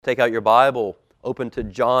Take out your Bible, open to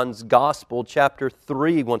John's Gospel, chapter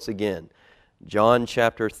 3 once again. John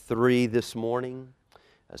chapter 3 this morning,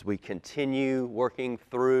 as we continue working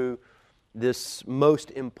through this most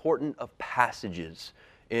important of passages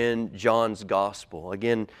in John's Gospel.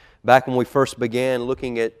 Again, back when we first began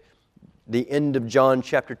looking at the end of John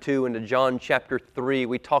chapter 2 into John chapter 3,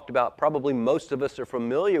 we talked about, probably most of us are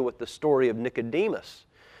familiar with the story of Nicodemus.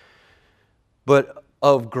 But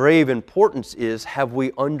of grave importance is, have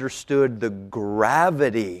we understood the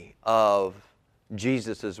gravity of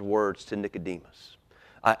Jesus' words to Nicodemus?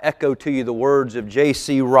 I echo to you the words of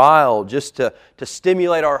J.C. Ryle just to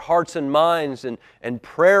stimulate our hearts and minds and a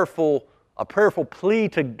prayerful plea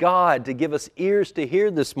to God to give us ears to hear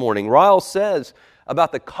this morning. Ryle says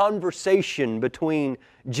about the conversation between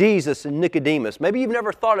Jesus and Nicodemus. Maybe you've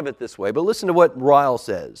never thought of it this way, but listen to what Ryle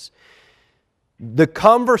says. The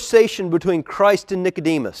conversation between Christ and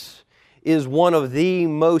Nicodemus is one of the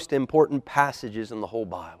most important passages in the whole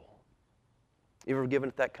Bible. You ever given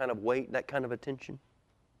it that kind of weight, that kind of attention?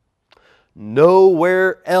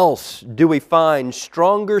 Nowhere else do we find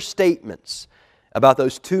stronger statements about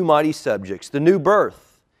those two mighty subjects, the new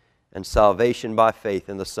birth and salvation by faith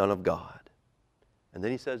in the Son of God. And then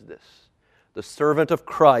he says this, the servant of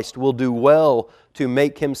Christ will do well to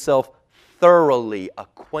make himself thoroughly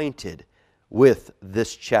acquainted with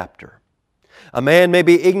this chapter. A man may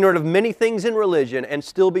be ignorant of many things in religion and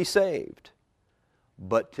still be saved.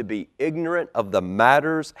 But to be ignorant of the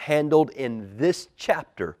matters handled in this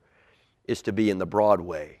chapter is to be in the broad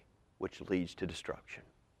way, which leads to destruction.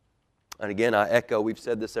 And again, I echo, we've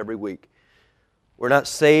said this every week. We're not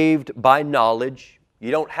saved by knowledge.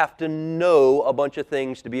 You don't have to know a bunch of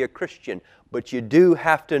things to be a Christian, but you do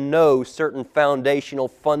have to know certain foundational,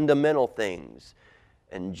 fundamental things.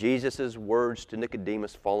 And Jesus' words to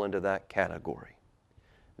Nicodemus fall into that category.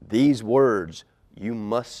 These words you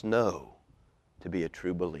must know to be a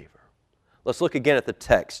true believer. Let's look again at the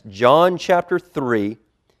text. John chapter 3.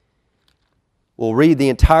 We'll read the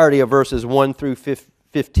entirety of verses 1 through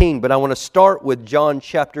 15, but I want to start with John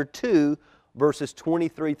chapter 2, verses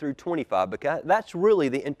 23 through 25, because that's really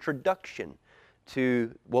the introduction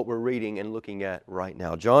to what we're reading and looking at right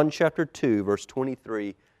now. John chapter 2, verse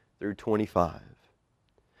 23 through 25.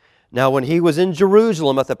 Now, when he was in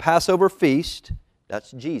Jerusalem at the Passover feast,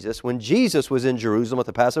 that's Jesus, when Jesus was in Jerusalem at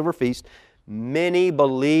the Passover feast, many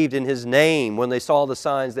believed in His name when they saw the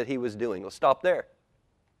signs that He was doing. Let's stop there.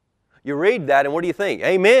 You read that, and what do you think?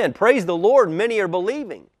 Amen. Praise the Lord. Many are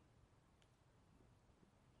believing.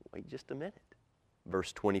 Wait just a minute.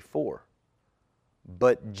 Verse 24.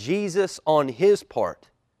 But Jesus, on His part,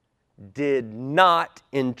 did not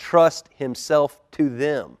entrust Himself to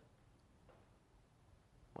them.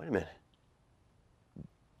 Wait a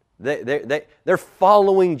minute. They're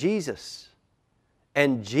following Jesus.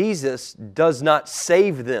 And Jesus does not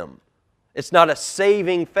save them. It's not a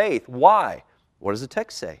saving faith. Why? What does the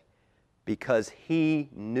text say? Because He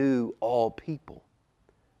knew all people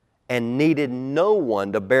and needed no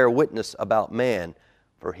one to bear witness about man,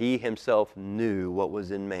 for He Himself knew what was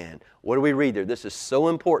in man. What do we read there? This is so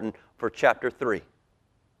important for chapter 3.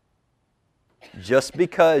 Just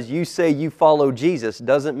because you say you follow Jesus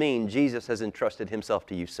doesn't mean Jesus has entrusted Himself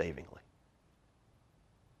to you savingly.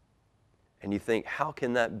 And you think, how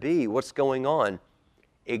can that be? What's going on?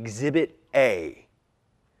 Exhibit A.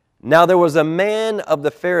 Now there was a man of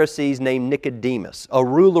the Pharisees named Nicodemus, a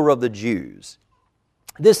ruler of the Jews.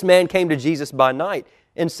 This man came to Jesus by night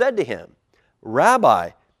and said to Him,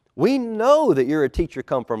 Rabbi, we know that you're a teacher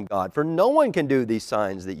come from God, for no one can do these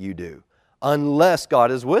signs that you do, unless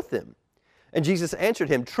God is with him. And Jesus answered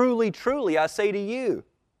him, Truly, truly, I say to you,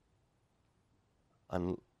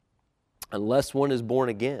 unless one is born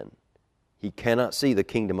again, he cannot see the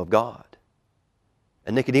kingdom of God.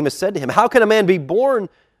 And Nicodemus said to him, How can a man be born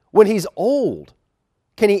when he's old?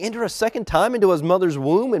 Can he enter a second time into his mother's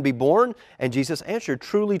womb and be born? And Jesus answered,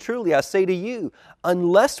 Truly, truly, I say to you,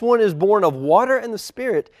 unless one is born of water and the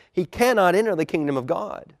Spirit, he cannot enter the kingdom of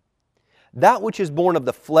God. That which is born of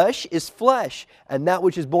the flesh is flesh, and that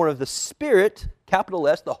which is born of the Spirit, capital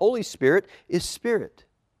S, the Holy Spirit, is spirit.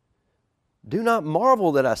 Do not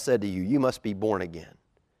marvel that I said to you, you must be born again.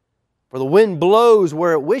 For the wind blows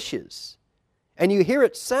where it wishes, and you hear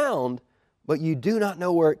its sound, but you do not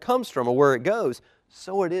know where it comes from or where it goes.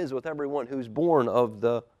 So it is with everyone who's born of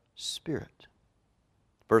the Spirit.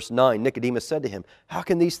 Verse 9, Nicodemus said to him, How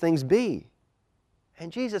can these things be?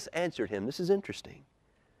 And Jesus answered him, this is interesting.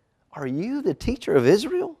 Are you the teacher of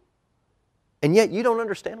Israel? And yet you don't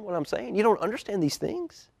understand what I'm saying? You don't understand these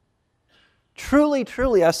things? Truly,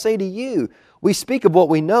 truly, I say to you, We speak of what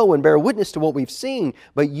we know and bear witness to what we've seen,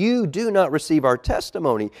 but you do not receive our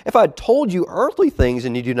testimony. If I told you earthly things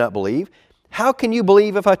and you do not believe, how can you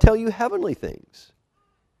believe if I tell you heavenly things?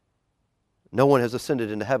 No one has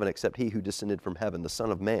ascended into heaven except he who descended from heaven, the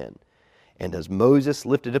Son of Man. And as Moses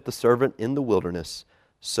lifted up the servant in the wilderness,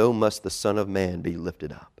 so must the Son of Man be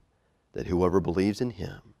lifted up, that whoever believes in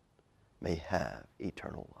him may have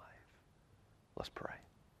eternal life. Let's pray.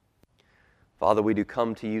 Father, we do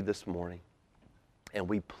come to you this morning, and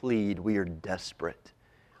we plead. We are desperate.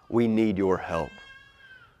 We need your help.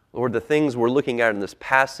 Lord, the things we're looking at in this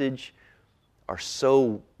passage are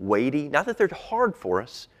so weighty. Not that they're hard for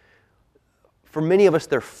us. For many of us,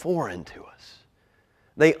 they're foreign to us.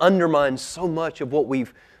 They undermine so much of what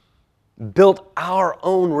we've built our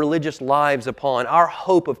own religious lives upon, our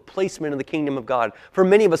hope of placement in the kingdom of God. For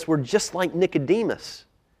many of us, we're just like Nicodemus.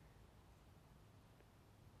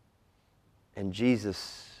 And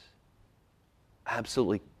Jesus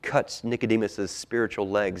absolutely cuts Nicodemus' spiritual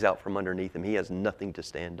legs out from underneath him. He has nothing to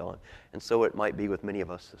stand on. And so it might be with many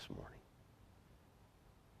of us this morning.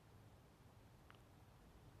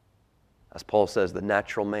 As Paul says, the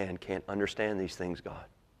natural man can't understand these things, God.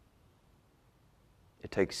 It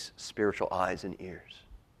takes spiritual eyes and ears.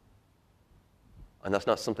 And that's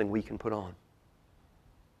not something we can put on.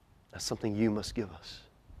 That's something you must give us.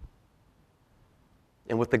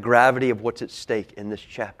 And with the gravity of what's at stake in this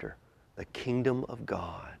chapter, the kingdom of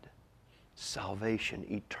God, salvation,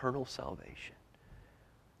 eternal salvation,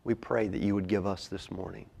 we pray that you would give us this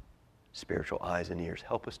morning spiritual eyes and ears.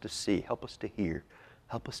 Help us to see, help us to hear,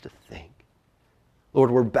 help us to think. Lord,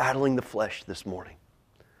 we're battling the flesh this morning.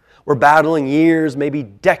 We're battling years, maybe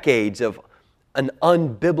decades of an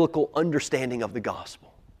unbiblical understanding of the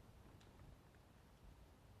gospel.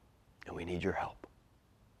 And we need your help.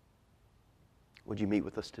 Would you meet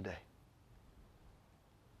with us today?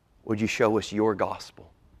 Would you show us your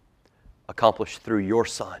gospel accomplished through your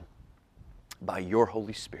Son, by your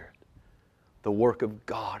Holy Spirit, the work of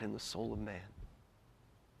God in the soul of man,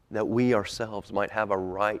 that we ourselves might have a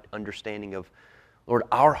right understanding of, Lord,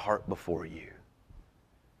 our heart before you,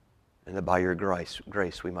 and that by your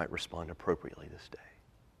grace we might respond appropriately this day.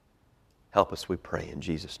 Help us, we pray, in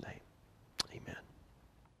Jesus' name. Amen.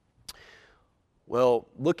 Well,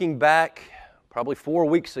 looking back, probably 4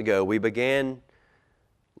 weeks ago, we began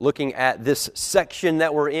looking at this section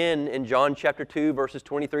that we're in John chapter 2, verses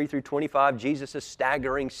 23 through 25, Jesus'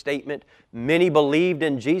 staggering statement. Many believed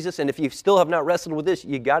in Jesus, and if you still have not wrestled with this,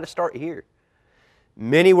 you got to start here.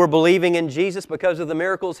 Many were believing in Jesus because of the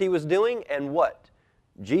miracles he was doing, and what?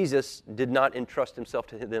 Jesus did not entrust himself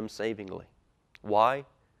to them savingly. Why?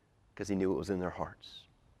 Because he knew it was in their hearts.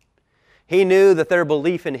 He knew that their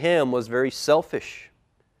belief in him was very selfish.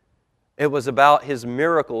 It was about his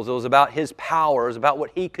miracles. It was about his power. It was about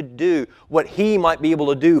what he could do, what he might be able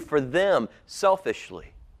to do for them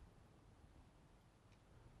selfishly.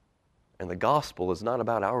 And the gospel is not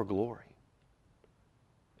about our glory.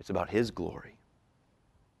 It's about his glory.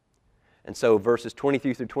 And so verses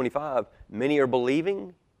 23 through 25, many are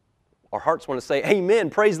believing. Our hearts want to say,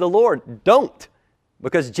 amen, praise the Lord. Don't,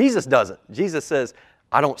 because Jesus doesn't. Jesus says,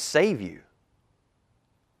 I don't save you.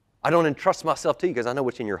 I don't entrust myself to you because I know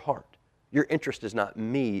what's in your heart. Your interest is not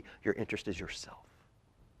me, your interest is yourself.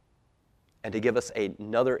 And to give us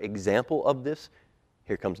another example of this,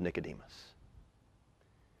 here comes Nicodemus.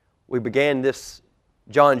 We began this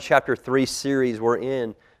John chapter 3 series we're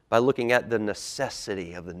in by looking at the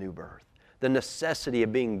necessity of the new birth, the necessity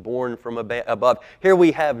of being born from above. Here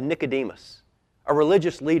we have Nicodemus, a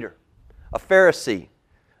religious leader, a Pharisee,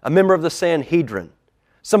 a member of the Sanhedrin,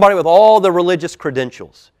 somebody with all the religious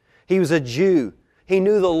credentials. He was a Jew. He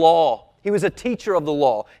knew the law. He was a teacher of the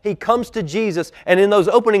law. He comes to Jesus, and in those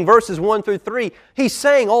opening verses 1 through 3, he's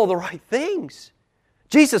saying all the right things.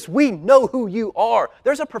 Jesus, we know who you are.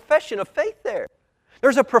 There's a profession of faith there.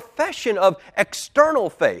 There's a profession of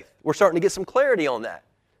external faith. We're starting to get some clarity on that.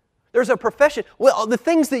 There's a profession. Well, the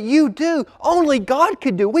things that you do, only God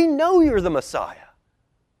could do. We know you're the Messiah.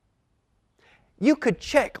 You could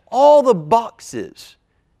check all the boxes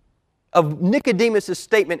of Nicodemus'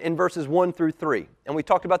 statement in verses 1 through 3. And we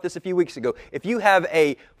talked about this a few weeks ago. If you have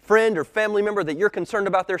a friend or family member that you're concerned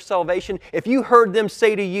about their salvation, if you heard them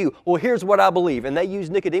say to you, well, here's what I believe, and they use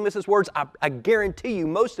Nicodemus' words, I guarantee you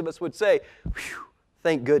most of us would say,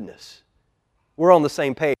 thank goodness. We're on the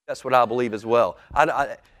same page. That's what I believe as well.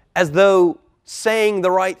 As though saying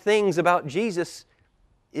the right things about Jesus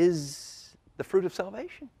is the fruit of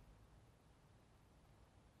salvation.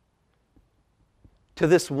 To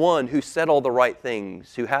this one who said all the right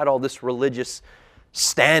things, who had all this religious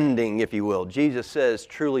standing, if you will, Jesus says,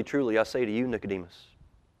 truly, truly, I say to you, Nicodemus,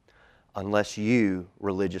 unless you,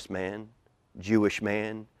 religious man, Jewish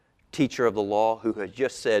man, teacher of the law who has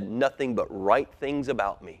just said nothing but right things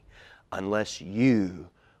about me, unless you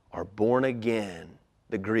are born again,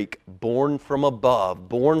 the Greek, born from above,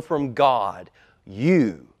 born from God,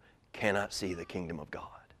 you cannot see the kingdom of God.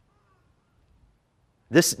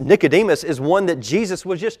 This Nicodemus is one that Jesus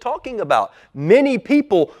was just talking about. Many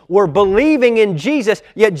people were believing in Jesus,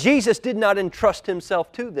 yet Jesus did not entrust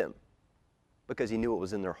Himself to them because He knew what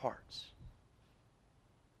was in their hearts.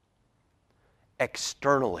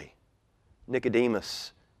 Externally,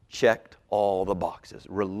 Nicodemus checked all the boxes.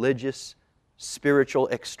 Religious, spiritual,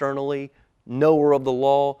 externally, knower of the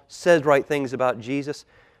law, said right things about Jesus.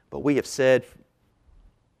 But we have said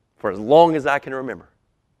for as long as I can remember,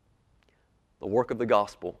 the work of the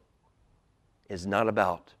gospel is not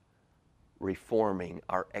about reforming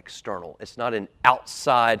our external. It's not an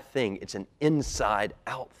outside thing. It's an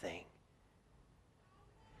inside-out thing.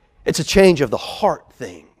 It's a change of the heart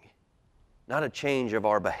thing, not a change of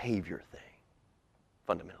our behavior thing,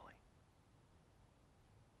 fundamentally.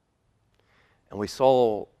 And we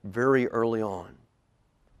saw very early on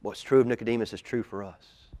what's true of Nicodemus is true for us.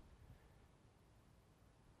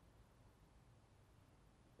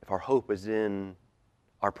 If our hope is in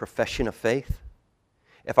our profession of faith,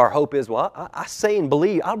 if our hope is, well, I say and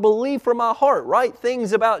believe, I believe from my heart right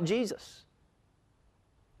things about Jesus,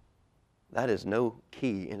 that is no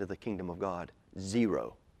key into the kingdom of God.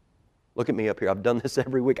 Zero. Look at me up here. I've done this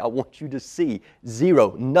every week. I want you to see.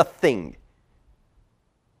 Zero. Nothing.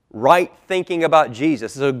 Right thinking about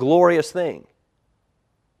Jesus is a glorious thing.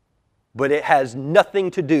 But it has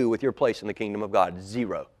nothing to do with your place in the kingdom of God.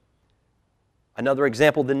 Zero. Another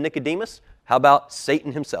example than Nicodemus, how about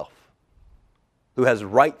Satan himself, who has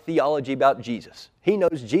right theology about Jesus? He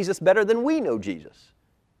knows Jesus better than we know Jesus.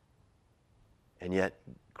 And yet,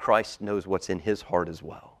 Christ knows what's in his heart as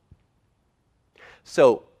well.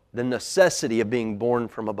 So, the necessity of being born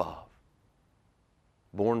from above,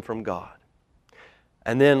 born from God.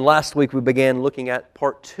 And then last week we began looking at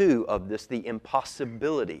part 2 of this, the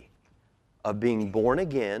impossibility of being born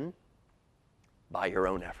again by your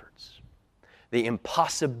own efforts. The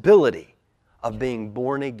impossibility of being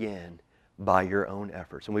born again by your own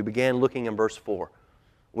efforts. And we began looking in verse 4.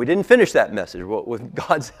 We didn't finish that message. With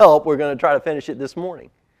God's help, we're going to try to finish it this morning.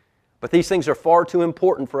 But these things are far too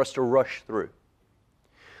important for us to rush through.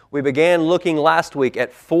 We began looking last week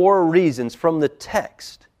at 4 reasons from the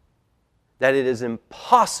text that it is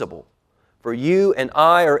impossible for you and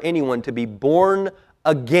I or anyone to be born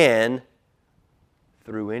again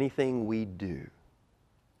through anything we do.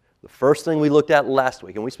 The first thing we looked at last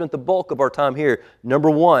week, and we spent the bulk of our time here,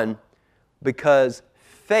 number 1, because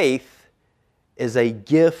faith is a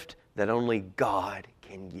gift that only God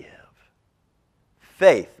can give.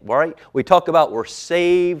 Faith, right? We talk about we're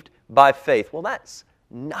saved by faith. Well, that's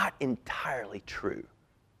not entirely true.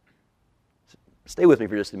 Stay with me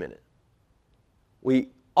for just a minute. We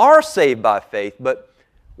are saved by faith, but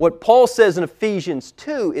what Paul says in Ephesians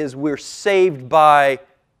 2 is we're saved by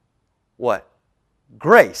what?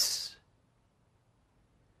 Grace.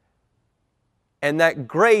 And that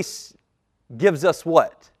grace gives us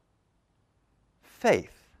what?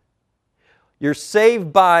 Faith. You're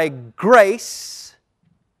saved by grace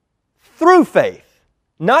through faith,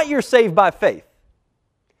 not you're saved by faith.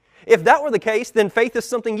 If that were the case, then faith is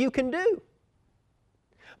something you can do.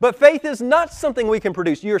 But faith is not something we can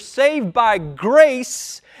produce. You're saved by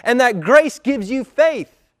grace, and that grace gives you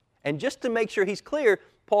faith. And just to make sure he's clear,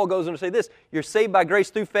 Paul goes on to say this, you're saved by grace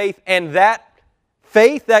through faith, and that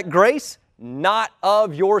faith, that grace, not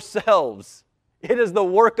of yourselves. It is the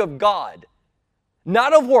work of God.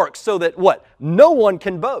 Not of works, so that what? No one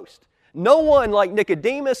can boast. No one like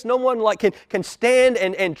Nicodemus, no one like can stand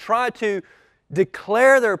and try to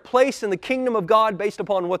declare their place in the kingdom of God based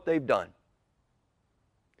upon what they've done.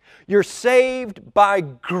 You're saved by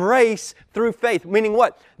grace through faith, meaning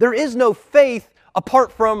what? There is no faith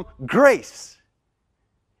apart from grace.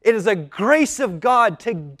 It is a grace of God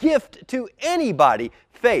to gift to anybody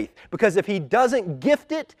faith, because if He doesn't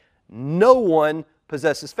gift it, no one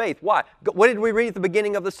possesses faith. Why? What did we read at the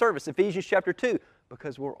beginning of the service? Ephesians chapter 2.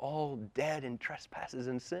 Because we're all dead in trespasses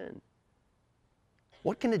and sin.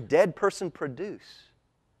 What can a dead person produce?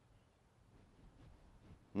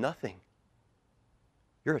 Nothing.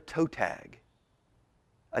 You're a toe tag.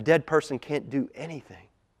 A dead person can't do anything.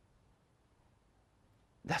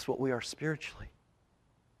 That's what we are spiritually.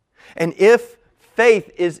 And if faith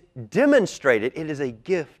is demonstrated, it is a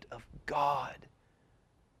gift of God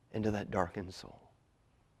into that darkened soul.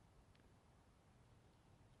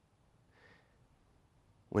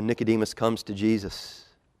 When Nicodemus comes to Jesus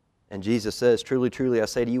And Jesus says, truly, truly, I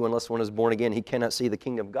say to you, unless one is born again, he cannot see the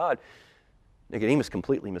kingdom of God. Nicodemus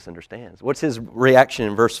completely misunderstands. What's his reaction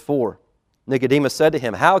in verse 4? Nicodemus said to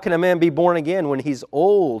him, how can a man be born again when he's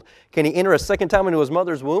old? Can he enter a second time into his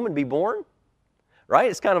mother's womb and be born? Right?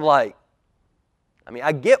 It's kind of like,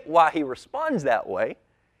 I get why he responds that way,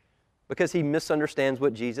 because he misunderstands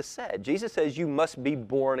what Jesus said. Jesus says, you must be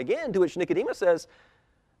born again, to which Nicodemus says,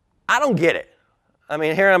 I don't get it.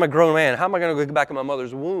 Here I'm a grown man. How am I going to go back in my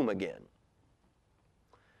mother's womb again?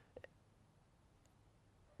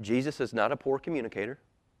 Jesus is not a poor communicator.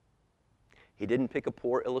 He didn't pick a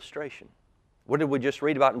poor illustration. What did we just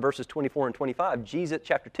read about in verses 24 and 25? Jesus,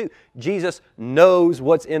 chapter 2. Jesus knows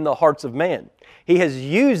what's in the hearts of man. He has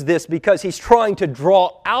used this because he's trying to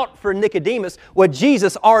draw out for Nicodemus what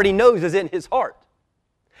Jesus already knows is in his heart.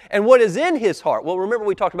 And what is in his heart? Well, remember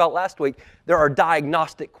we talked about last week, there are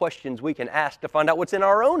diagnostic questions we can ask to find out what's in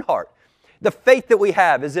our own heart. The faith that we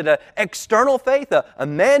have, is it an external faith, a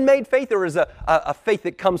man-made faith, or is it a faith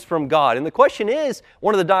that comes from God? And the question is,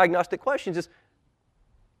 one of the diagnostic questions is,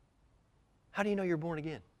 how do you know you're born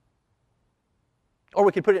again? Or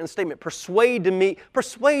we could put it in a statement, persuade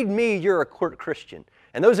me you're a Christian.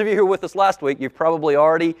 And those of you who were with us last week, you've probably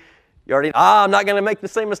already, I'm not going to make the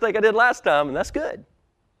same mistake I did last time, and that's good.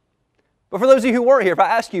 But for those of you who weren't here, if I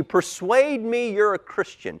ask you, persuade me you're a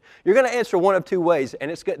Christian, you're going to answer one of two ways. And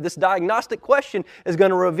this diagnostic question is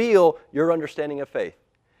going to reveal your understanding of faith.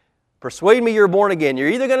 Persuade me you're born again. You're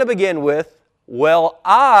either going to begin with, well,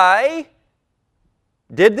 I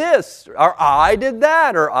did this, or I did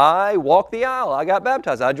that, or I walked the aisle, I got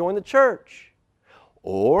baptized, I joined the church.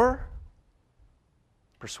 Or,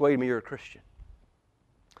 persuade me you're a Christian.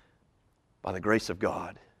 By the grace of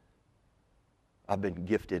God, I've been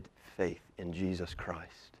gifted faith in Jesus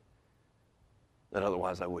Christ that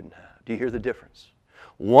otherwise I wouldn't have. Do you hear the difference?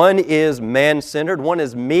 One is man-centered. One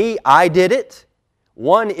is me, I did it.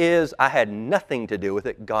 One is I had nothing to do with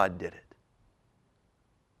it, God did it.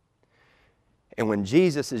 And when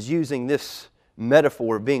Jesus is using this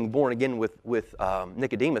metaphor of being born again with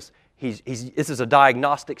Nicodemus, this is a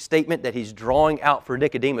diagnostic statement that he's drawing out for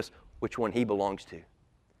Nicodemus which one he belongs to.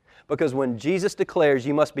 Because when Jesus declares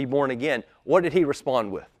you must be born again, what did he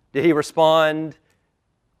respond with? Did he respond,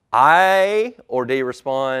 I, or did he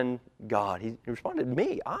respond, God? He responded,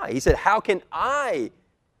 me, I. He said, how can I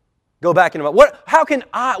go back into my... What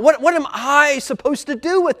am I supposed to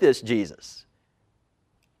do with this, Jesus?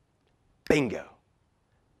 Bingo.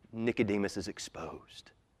 Nicodemus is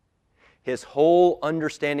exposed. His whole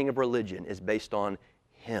understanding of religion is based on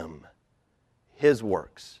him, his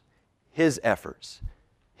works, his efforts,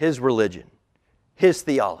 his religion, his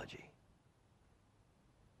theology.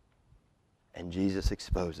 And Jesus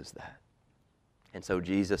exposes that. And so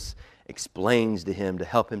Jesus explains to him to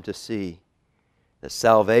help him to see that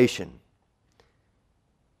salvation,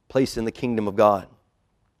 placed in the kingdom of God,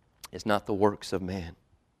 is not the works of man.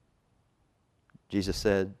 Jesus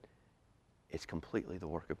said, it's completely the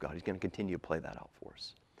work of God. He's going to continue to play that out for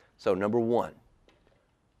us. So, number one,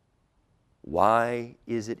 why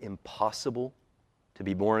is it impossible to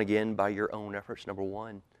be born again by your own efforts? Number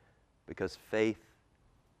one, because faith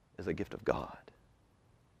is a gift of God,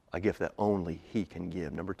 a gift that only He can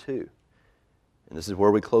give. Number two, and this is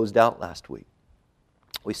where we closed out last week,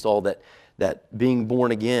 we saw that being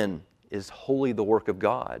born again is wholly the work of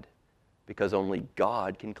God, because only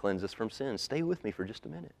God can cleanse us from sin. Stay with me for just a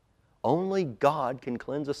minute. Only God can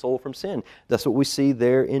cleanse a soul from sin. That's what we see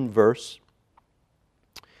there in verse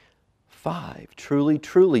 5. Truly,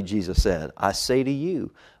 truly, Jesus said, I say to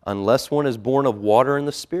you, unless one is born of water and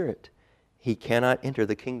the Spirit, he cannot enter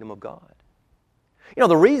the kingdom of God. You know,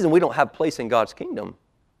 the reason we don't have place in God's kingdom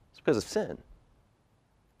is because of sin.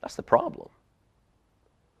 That's the problem.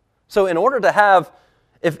 So in order to have,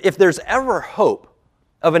 if there's ever hope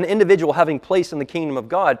of an individual having place in the kingdom of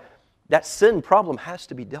God, that sin problem has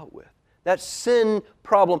to be dealt with. That sin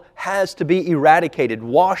problem has to be eradicated,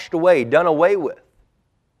 washed away, done away with.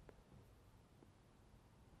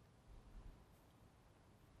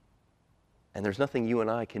 And there's nothing you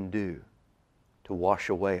and I can do to wash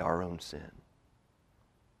away our own sin.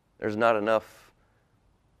 There's not enough,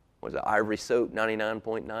 ivory soap,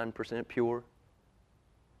 99.9% pure?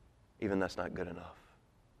 Even that's not good enough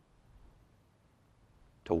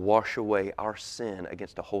to wash away our sin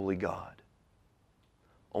against a holy God.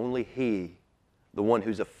 Only He, the one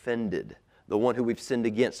who's offended, the one who we've sinned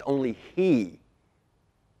against, only He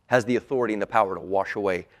has the authority and the power to wash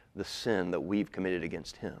away the sin that we've committed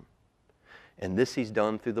against Him. And this He's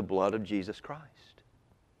done through the blood of Jesus Christ.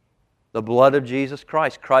 The blood of Jesus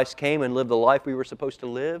Christ. Christ came and lived the life we were supposed to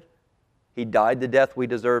live. He died the death we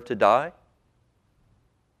deserve to die.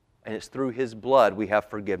 And it's through His blood we have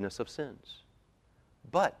forgiveness of sins.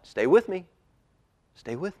 But, stay with me.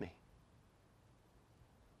 Stay with me.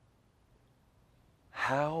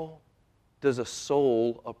 How does a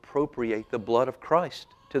soul appropriate the blood of Christ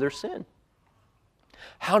to their sin?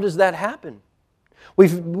 How does that happen?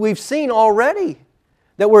 We've seen already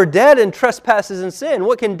that we're dead in trespasses and sin.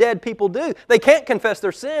 What can dead people do? They can't confess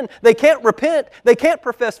their sin. They can't repent. They can't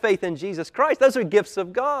profess faith in Jesus Christ. Those are gifts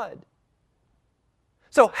of God.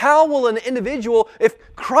 So how will an individual,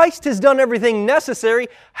 if Christ has done everything necessary,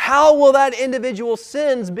 how will that individual's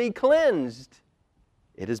sins be cleansed?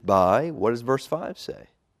 It is by, what does verse 5 say?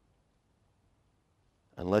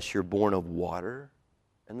 Unless you're born of water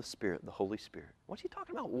and the Spirit, the Holy Spirit. What's he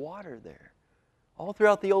talking about water there? All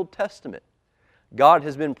throughout the Old Testament, God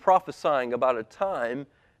has been prophesying about a time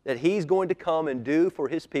that He's going to come and do for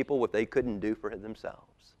His people what they couldn't do for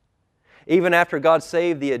themselves. Even after God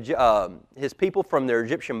saved His people from their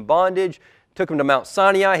Egyptian bondage, took them to Mount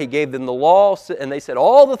Sinai, He gave them the law, and they said,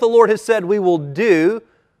 all that the Lord has said we will do,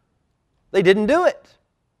 they didn't do it.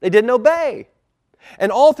 They didn't obey.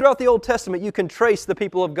 And all throughout the Old Testament, you can trace the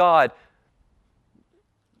people of God.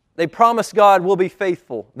 They promise God will be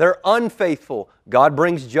faithful. They're unfaithful. God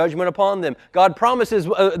brings judgment upon them. They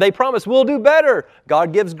promise we'll do better.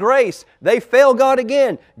 God gives grace. They fail God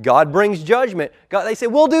again. God brings judgment. They say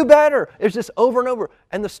we'll do better. It's just over and over.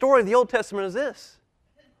 And the story of the Old Testament is this.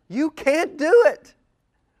 You can't do it.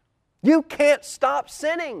 You can't stop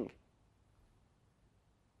sinning.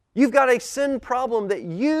 You've got a sin problem that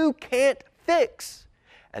you can't fix.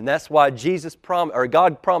 And that's why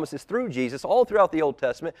God promises through Jesus all throughout the Old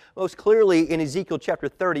Testament, most clearly in Ezekiel chapter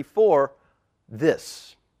 34,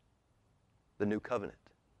 this, the new covenant.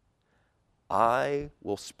 I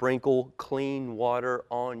will sprinkle clean water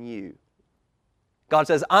on you. God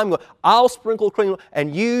says, I'll sprinkle clean water,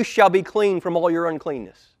 and you shall be clean from all your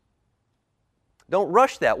uncleanness. Don't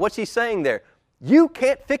rush that. What's He saying there? You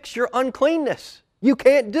can't fix your uncleanness. You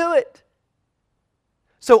can't do it.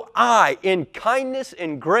 So I, in kindness,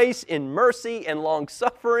 in grace, in mercy, and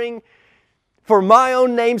long-suffering, for my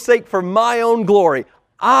own name's sake, for my own glory,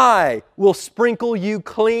 I will sprinkle you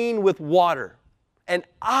clean with water, and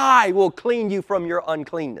I will clean you from your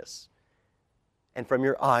uncleanness and from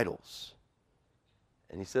your idols.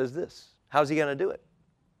 And He says this. How's He going to do it?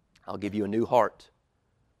 I'll give you a new heart,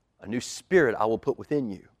 a new spirit I will put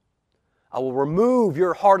within you. I will remove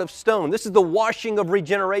your heart of stone. This is the washing of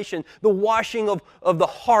regeneration, the washing of the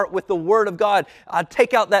heart with the Word of God. I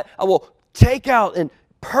will take out and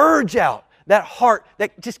purge out that heart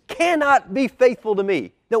that just cannot be faithful to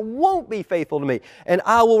me, that won't be faithful to me. And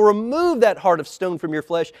I will remove that heart of stone from your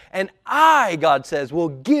flesh, and I, God says, will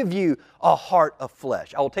give you a heart of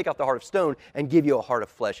flesh. I will take out the heart of stone and give you a heart of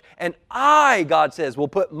flesh. And I, God says, will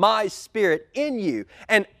put my Spirit in you,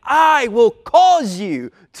 and I will cause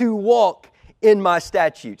you to walk in my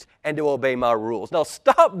statutes and to obey my rules. Now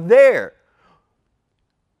stop there.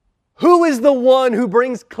 Who is the one who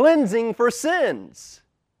brings cleansing for sins?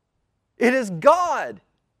 It is God.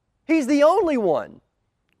 He's the only one.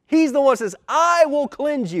 He's the one who says, I will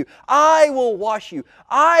cleanse you. I will wash you.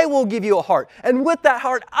 I will give you a heart. And with that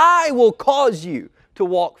heart, I will cause you to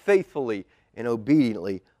walk faithfully and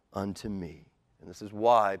obediently unto me. And this is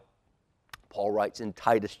why Paul writes in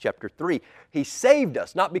Titus chapter 3, He saved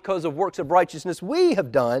us, not because of works of righteousness we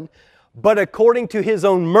have done, but according to His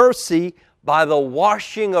own mercy by the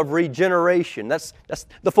washing of regeneration. That's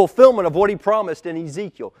the fulfillment of what He promised in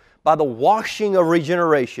Ezekiel. By the washing of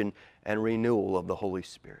regeneration and renewal of the Holy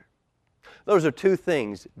Spirit. Those are two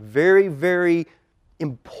things very, very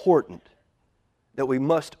important that we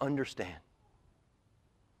must understand.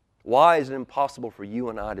 Why is it impossible for you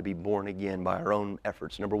and I to be born again by our own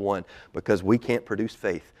efforts? Number one, because we can't produce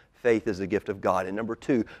faith. Faith is a gift of God. And number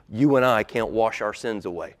two, you and I can't wash our sins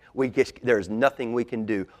away. There's nothing we can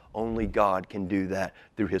do. Only God can do that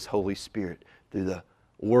through His Holy Spirit, through the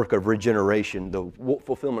work of regeneration, the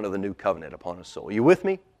fulfillment of the new covenant upon His soul. Are you with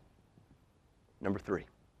me? Number three.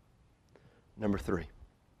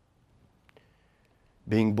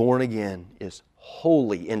 Being born again is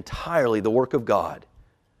wholly, entirely the work of God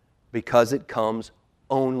because it comes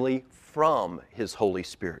only from His Holy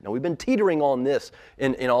Spirit. Now, we've been teetering on this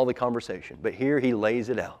in all the conversation, but here He lays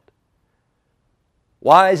it out.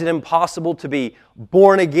 Why is it impossible to be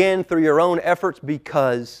born again through your own efforts?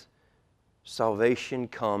 Because salvation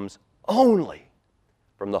comes only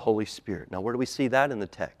from the Holy Spirit. Now, where do we see that in the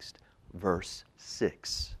text? Verse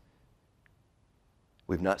 6.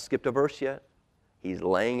 We've not skipped a verse yet. He's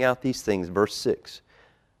laying out these things. Verse 6.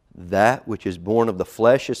 That which is born of the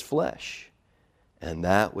flesh is flesh, and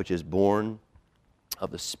that which is born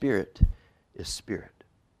of the Spirit is spirit.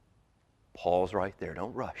 Pause right there.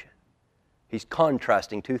 Don't rush it. He's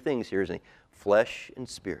contrasting two things here, isn't he? Flesh and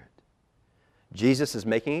spirit. Jesus is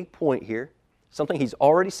making a point here, something he's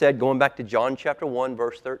already said, going back to John chapter 1,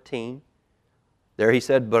 verse 13. There he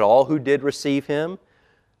said, but all who did receive him,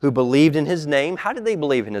 who believed in his name, how did they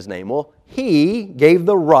believe in his name? Well, he gave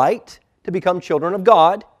the right to become children of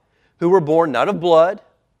God, who were born not of blood,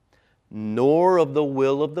 nor of the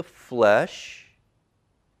will of the flesh.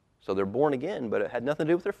 So they're born again, but it had nothing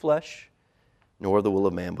to do with their flesh, nor of the will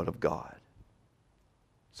of man, but of God.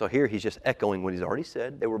 So here he's just echoing what he's already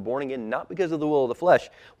said. They were born again not because of the will of the flesh.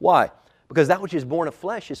 Why? Because that which is born of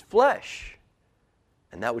flesh is flesh.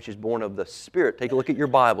 And that which is born of the Spirit. Take a look at your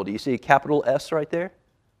Bible. Do you see a capital S right there?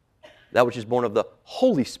 That which is born of the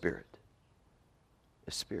Holy Spirit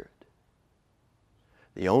is Spirit.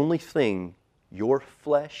 The only thing your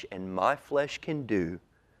flesh and my flesh can do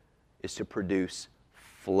is to produce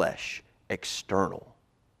flesh, external.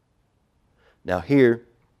 Now here,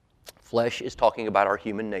 flesh is talking about our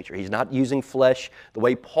human nature. He's not using flesh the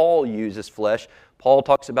way Paul uses flesh. Paul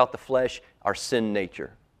talks about the flesh, our sin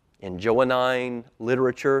nature. In Johannine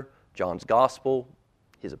literature, John's Gospel,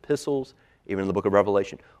 his epistles, even in the book of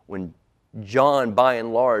Revelation, when John, by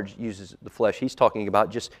and large, uses the flesh, he's talking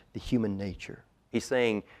about just the human nature. He's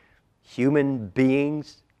saying human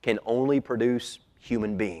beings can only produce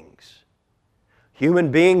human beings.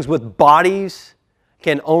 Human beings with bodies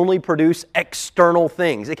can only produce external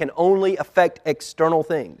things. It can only affect external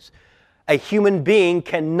things. A human being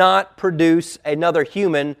cannot produce another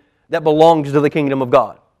human that belongs to the kingdom of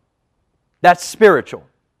God. That's spiritual.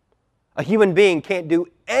 A human being can't do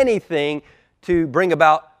anything to bring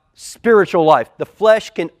about spiritual life. The flesh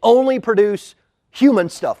can only produce human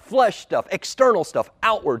stuff, flesh stuff, external stuff,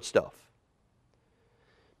 outward stuff.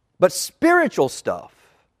 But spiritual stuff,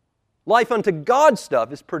 life unto God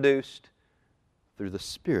stuff, is produced through the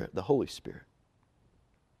Spirit, the Holy Spirit.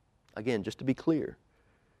 Again, just to be clear,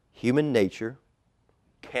 human nature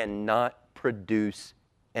cannot produce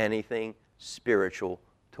anything spiritual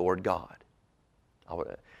toward God. I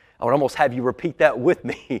would almost have you repeat that with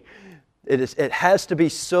me. It has to be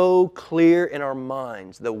so clear in our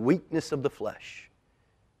minds, the weakness of the flesh.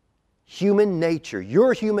 Human nature,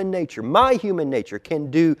 your human nature, my human nature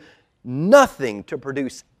can do nothing to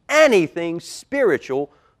produce anything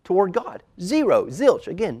spiritual toward God. Zero, zilch,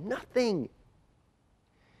 again, nothing.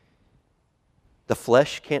 The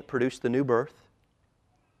flesh can't produce the new birth.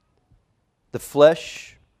 The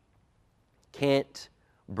flesh can't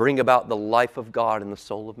bring about the life of God in the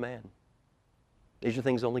soul of man. These are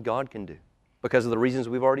things only God can do because of the reasons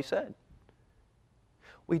we've already said.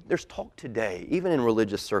 There's talk today, even in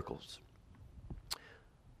religious circles,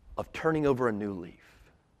 of turning over a new leaf,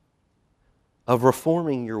 of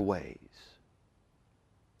reforming your ways.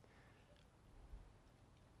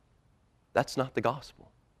 That's not the gospel.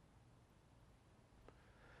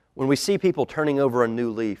 When we see people turning over a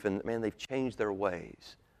new leaf and, man, they've changed their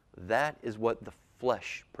ways, that is what the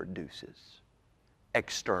flesh produces,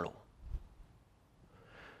 external.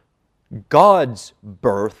 God's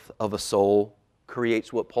birth of a soul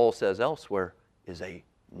creates what Paul says elsewhere is a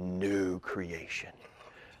new creation.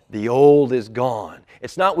 The old is gone.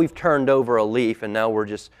 It's not we've turned over a leaf and now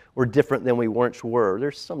we're different than we once were.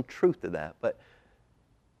 There's some truth to that, but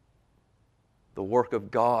the work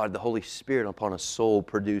of God, the Holy Spirit upon a soul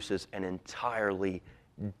produces an entirely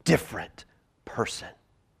different person.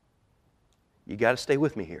 You got to stay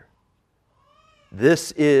with me here.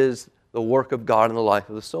 This is the work of God in the life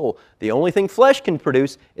of the soul. The only thing flesh can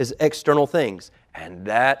produce is external things. And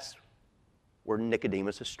that's where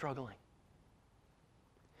Nicodemus is struggling.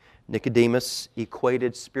 Nicodemus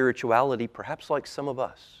equated spirituality, perhaps like some of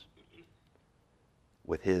us,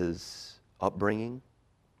 with his upbringing.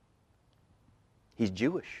 He's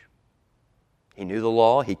Jewish. He knew the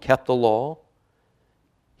law. He kept the law.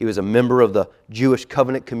 He was a member of the Jewish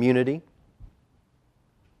covenant community.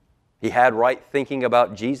 He had right thinking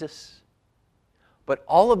about Jesus. But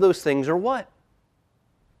all of those things are what?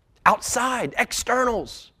 Outside,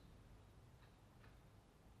 externals.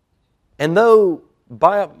 And though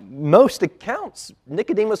by most accounts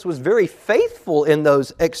Nicodemus was very faithful in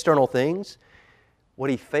those external things, what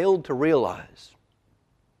he failed to realize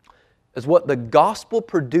is what the gospel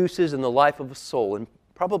produces in the life of a soul, and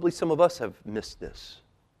probably some of us have missed this.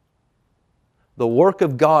 The work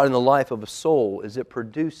of God in the life of a soul is it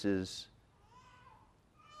produces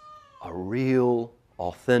a real,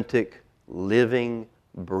 authentic, living,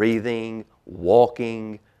 breathing,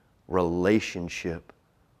 walking relationship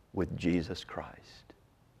with Jesus Christ.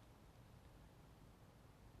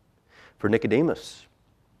 For Nicodemus,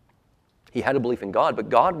 he had a belief in God, but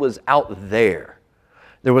God was out there.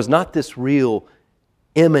 There was not this real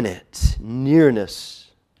imminent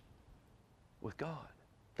nearness with God.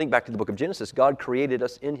 Think back to the book of Genesis. God created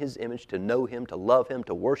us in His image to know Him, to love Him,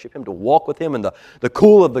 to worship Him, to walk with Him in the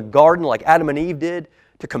cool of the garden like Adam and Eve did,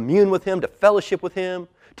 to commune with Him, to fellowship with Him,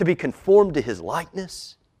 to be conformed to His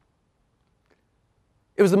likeness.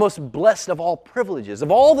 It was the most blessed of all privileges.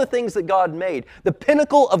 Of all the things that God made, the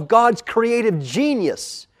pinnacle of God's creative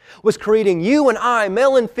genius was creating you and I,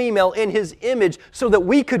 male and female, in His image so that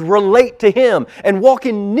we could relate to Him and walk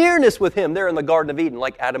in nearness with Him there in the Garden of Eden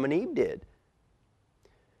like Adam and Eve did.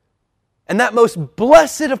 And that most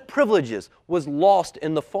blessed of privileges was lost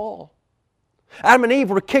in the fall. Adam and Eve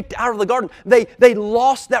were kicked out of the garden. They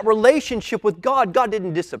lost that relationship with God. God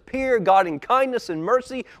didn't disappear. God in kindness and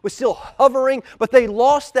mercy was still hovering, but they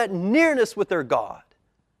lost that nearness with their God,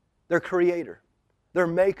 their Creator, their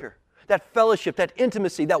Maker, that fellowship, that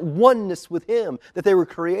intimacy, that oneness with Him that they were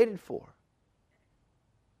created for.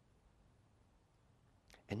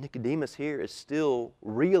 And Nicodemus here is still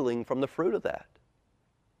reeling from the fruit of that.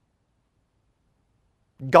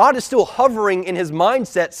 God is still hovering in his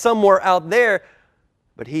mindset somewhere out there,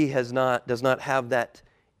 but he does not have that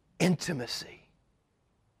intimacy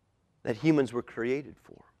that humans were created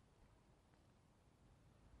for.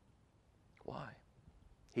 Why?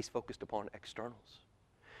 He's focused upon externals.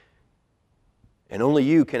 And only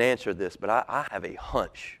you can answer this, but I have a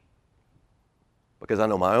hunch, because I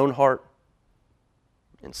know my own heart.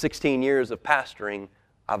 In 16 years of pastoring,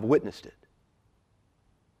 I've witnessed it.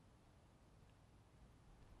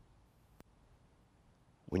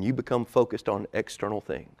 When you become focused on external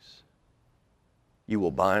things, you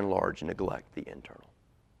will by and large neglect the internal.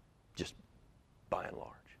 Just by and large.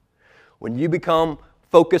 When you become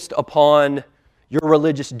focused upon your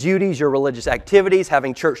religious duties, your religious activities,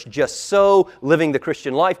 having church just so, living the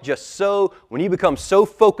Christian life just so, when you become so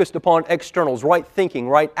focused upon externals, right thinking,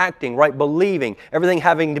 right acting, right believing, everything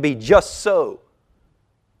having to be just so,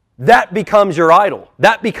 that becomes your idol.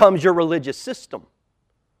 That becomes your religious system.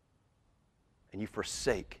 And you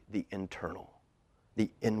forsake the internal, the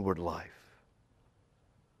inward life.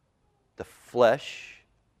 The flesh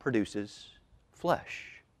produces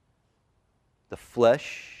flesh. The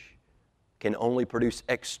flesh can only produce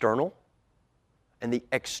external, and the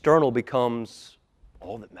external becomes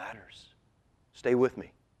all that matters. Stay with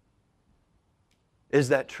me. Is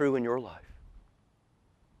that true in your life?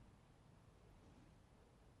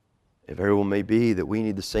 It very well may be that we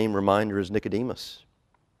need the same reminder as Nicodemus.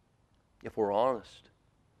 If we're honest,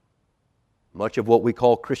 much of what we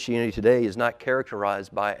call Christianity today is not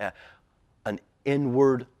characterized by an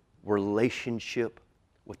inward relationship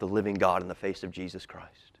with the living God in the face of Jesus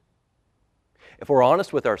Christ. If we're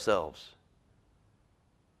honest with ourselves,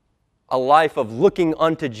 a life of looking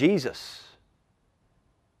unto Jesus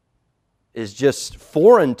is just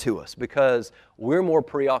foreign to us because we're more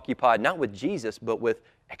preoccupied not with Jesus but with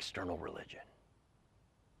external religion.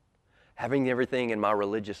 Having everything in my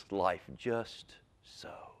religious life just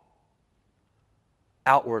so.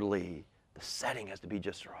 Outwardly, the setting has to be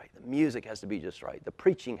just right. The music has to be just right. The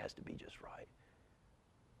preaching has to be just right.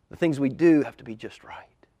 The things we do have to be just right.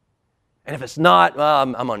 And if it's not,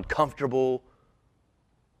 I'm uncomfortable.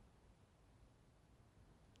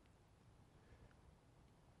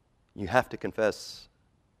 You have to confess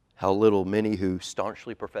how little many who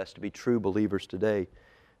staunchly profess to be true believers today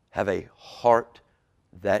have a heart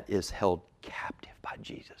that is held captive by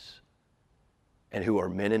Jesus. And who are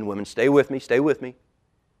men and women, stay with me,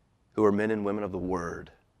 who are men and women of the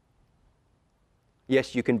Word.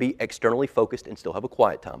 Yes, you can be externally focused and still have a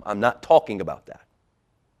quiet time. I'm not talking about that.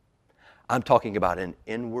 I'm talking about an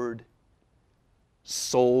inward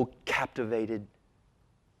soul captivated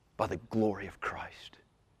by the glory of Christ.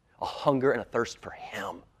 A hunger and a thirst for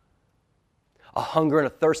Him. A hunger and a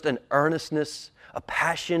thirst and earnestness, a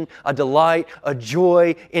passion, a delight, a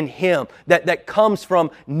joy in Him that comes from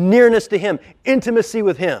nearness to Him, intimacy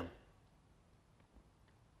with Him.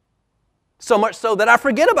 So much so that I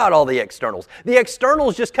forget about all the externals. The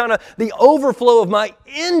externals just kind of, the overflow of my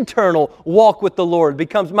internal walk with the Lord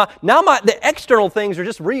becomes the external things are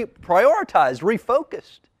just reprioritized,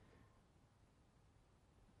 refocused.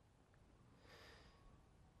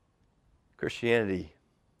 Christianity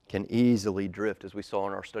can easily drift, as we saw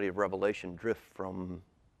in our study of Revelation, drift from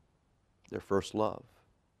their first love.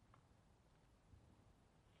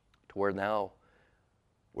 To where now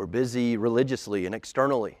we're busy religiously and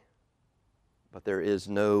externally, but there is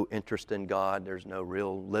no interest in God, there's no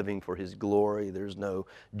real living for His glory, there's no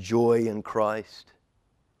joy in Christ.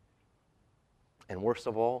 And worst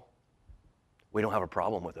of all, we don't have a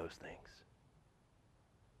problem with those things.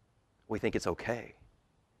 We think it's okay.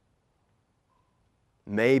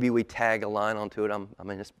 Maybe we tag a line onto it. I'm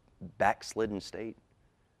in this backslidden state.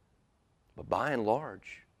 But by and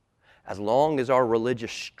large, as long as our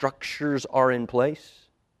religious structures are in place,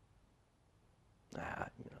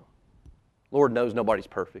 Lord knows nobody's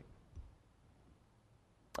perfect.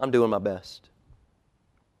 I'm doing my best.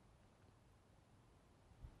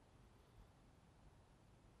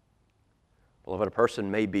 Beloved, a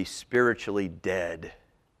person may be spiritually dead,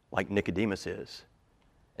 like Nicodemus is,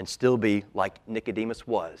 and still be, like Nicodemus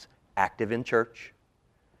was, active in church,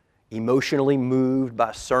 emotionally moved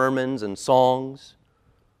by sermons and songs,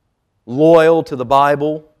 loyal to the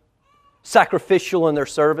Bible, sacrificial in their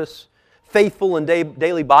service, faithful in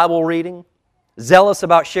daily Bible reading, zealous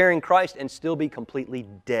about sharing Christ, and still be completely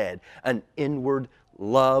dead. An inward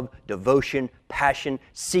love, devotion, passion,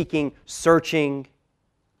 seeking, searching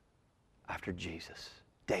after Jesus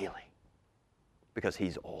daily, because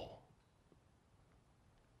He's all.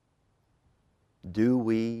 Do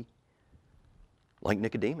we, like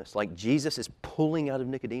Nicodemus, like Jesus is pulling out of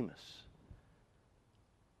Nicodemus,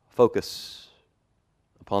 focus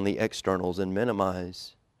upon the externals and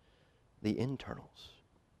minimize the internals?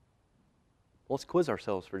 Let's quiz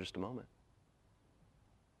ourselves for just a moment.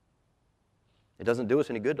 It doesn't do us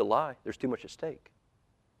any good to lie. There's too much at stake.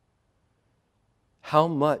 How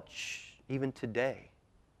much, even today,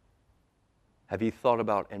 have you thought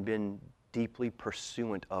about and been deeply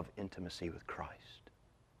pursuant of intimacy with Christ?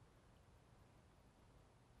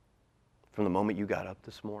 From the moment you got up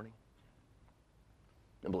this morning?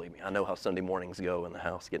 And believe me, I know how Sunday mornings go in the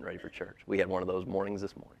house getting ready for church. We had one of those mornings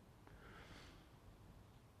this morning.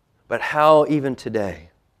 But how, even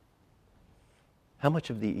today, how much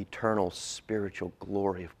of the eternal spiritual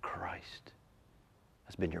glory of Christ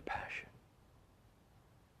has been your passion?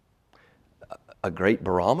 A great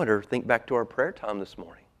barometer, think back to our prayer time this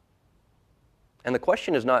morning. And the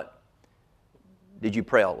question is not, did you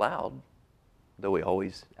pray out loud? Though we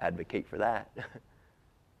always advocate for that.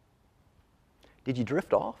 Did you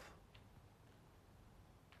drift off?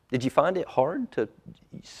 Did you find it hard to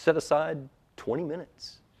set aside 20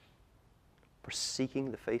 minutes for seeking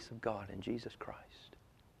the face of God in Jesus Christ?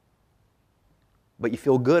 But you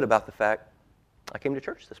feel good about the fact, I came to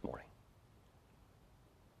church this morning.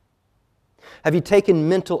 Have you taken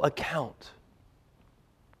mental account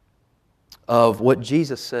of what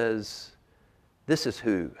Jesus says, this is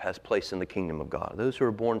who has place in the kingdom of God? Those who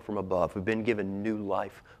are born from above, who've been given new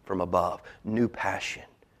life from above, new passion,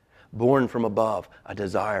 born from above, a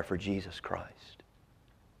desire for Jesus Christ.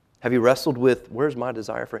 Have you wrestled with, where's my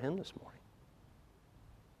desire for Him this morning?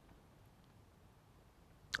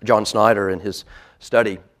 John Snyder, in his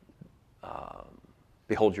study,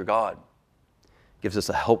 Behold Your God, gives us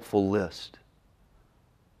a helpful list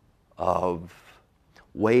of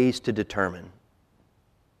ways to determine,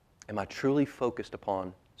 am I truly focused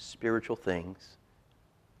upon spiritual things,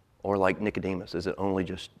 or like Nicodemus, is it only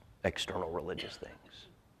just external religious things?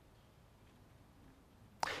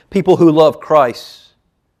 People who love Christ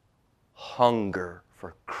hunger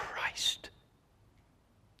for Christ.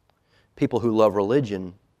 People who love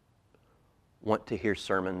religion want to hear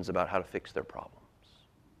sermons about how to fix their problems.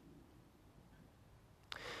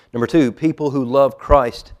 Number two, people who love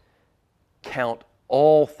Christ count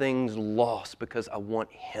all things lost because I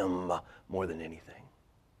want Him more than anything.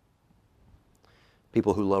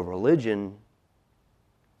 People who love religion,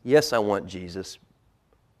 yes, I want Jesus,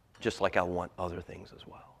 just like I want other things as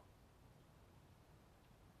well.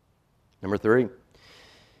 Number three,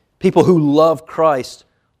 people who love Christ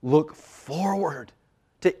look forward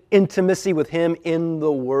to intimacy with Him in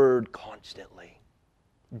the Word constantly,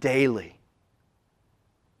 daily.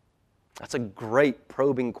 That's a great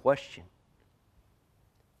probing question.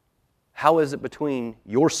 How is it between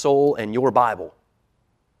your soul and your Bible?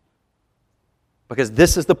 Because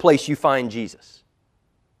this is the place you find Jesus.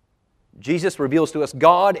 Jesus reveals to us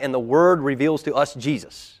God, and the Word reveals to us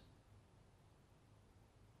Jesus.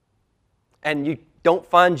 And you don't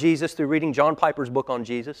find Jesus through reading John Piper's book on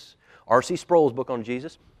Jesus, R.C. Sproul's book on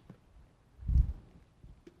Jesus,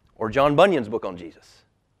 or John Bunyan's book on Jesus,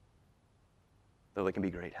 though they can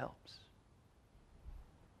be great helps.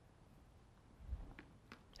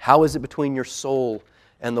 How is it between your soul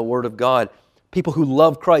and the Word of God? People who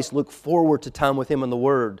love Christ look forward to time with Him in the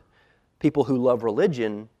Word. People who love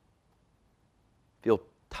religion feel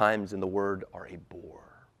times in the Word are a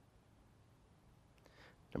bore.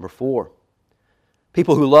 Number four,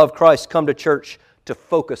 people who love Christ come to church to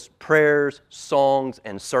focus prayers, songs,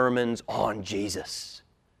 and sermons on Jesus.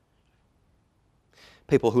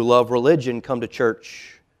 People who love religion come to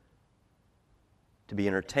church to be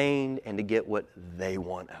entertained and to get what they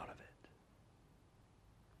want out of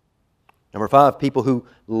it. Number 5, people who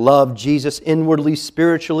love Jesus inwardly,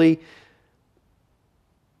 spiritually,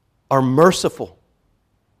 are merciful.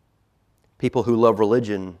 People who love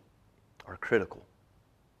religion are critical.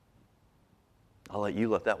 I'll let you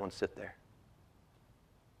let that one sit there.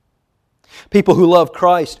 People who love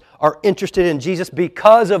Christ are interested in Jesus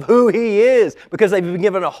because of who He is, because they've been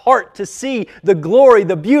given a heart to see the glory,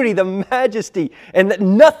 the beauty, the majesty, and that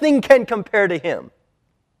nothing can compare to Him.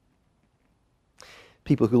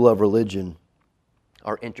 People who love religion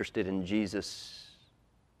are interested in Jesus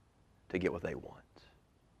to get what they want.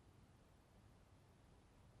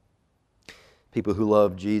 People who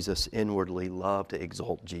love Jesus inwardly love to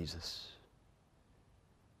exalt Jesus.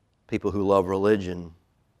 People who love religion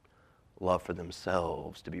love for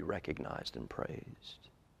themselves to be recognized and praised.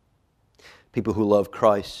 People who love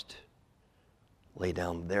Christ lay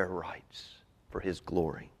down their rights for His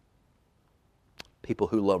glory. People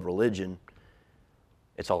who love religion,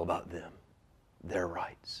 it's all about them, their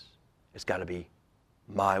rights. It's got to be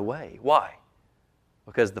my way. Why?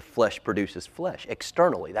 Because the flesh produces flesh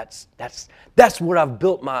externally. That's what I've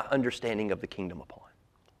built my understanding of the kingdom upon.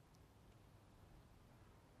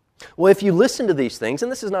 Well, if you listen to these things,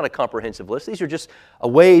 and this is not a comprehensive list, these are just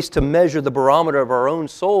ways to measure the barometer of our own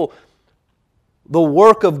soul. The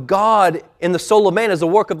work of God in the soul of man is the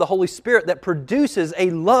work of the Holy Spirit that produces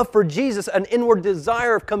a love for Jesus, an inward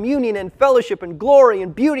desire of communion and fellowship and glory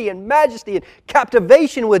and beauty and majesty and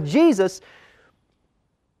captivation with Jesus.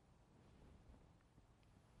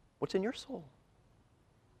 What's in your soul?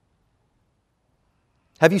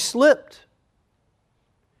 Have you slipped?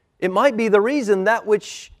 It might be the reason that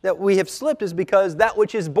we have slipped is because that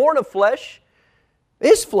which is born of flesh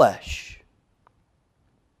is flesh.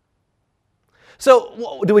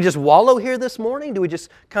 So, do we just wallow here this morning? Do we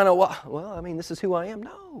just kind of, this is who I am?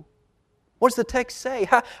 No. What does the text say?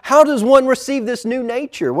 How does one receive this new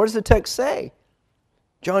nature? What does the text say?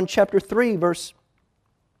 John chapter 3, verse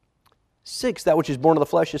 6, that which is born of the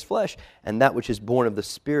flesh is flesh, and that which is born of the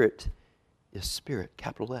Spirit is spirit,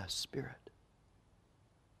 capital S, Spirit.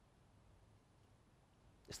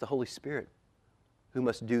 It's the Holy Spirit who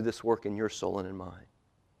must do this work in your soul and in mine.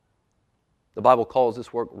 The Bible calls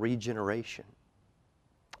this work regeneration,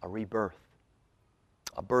 a rebirth,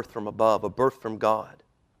 a birth from above, a birth from God,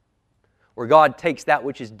 where God takes that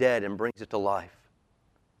which is dead and brings it to life.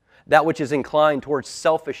 That which is inclined towards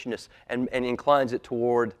selfishness and inclines it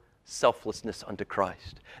toward selflessness unto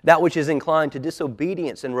Christ. That which is inclined to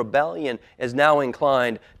disobedience and rebellion is now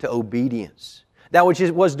inclined to obedience. That which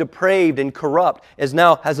was depraved and corrupt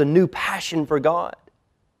now has a new passion for God.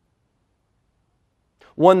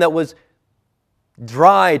 One that was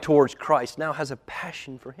dry towards Christ now has a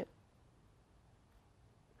passion for Him.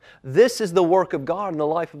 This is the work of God in the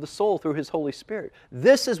life of the soul through His Holy Spirit.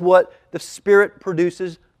 This is what the Spirit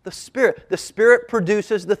produces. The Spirit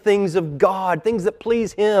produces the things of God, things that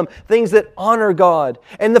please Him, things that honor God.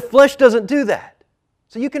 And the flesh doesn't do that.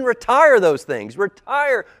 So you can retire those things.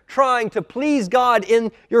 Retire trying to please God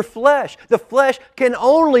in your flesh. The flesh can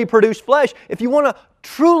only produce flesh. If you want to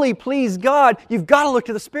truly please God, you've got to look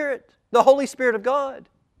to the Spirit, the Holy Spirit of God,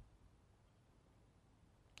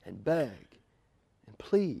 and beg and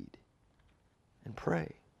plead and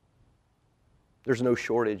pray. There's no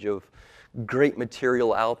shortage of great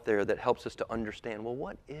material out there that helps us to understand, well,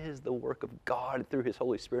 what is the work of God through His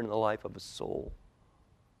Holy Spirit in the life of a soul?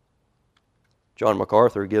 John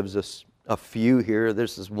MacArthur gives us a few here.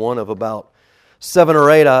 This is one of about 7 or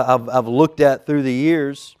 8 I've looked at through the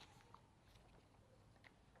years.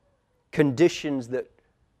 Conditions that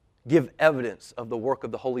give evidence of the work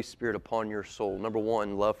of the Holy Spirit upon your soul. Number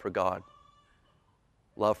 1, love for God.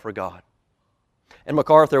 Love for God. And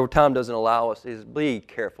MacArthur, time doesn't allow us, is be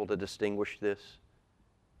careful to distinguish this.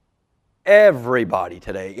 Everybody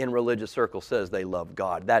today in religious circles says they love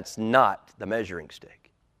God. That's not the measuring stick.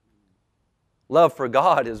 Love for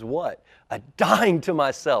God is what? A dying to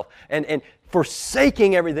myself and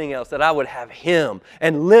forsaking everything else that I would have Him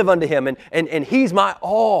and live unto Him and He's my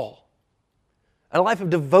all. A life of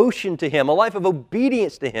devotion to Him, a life of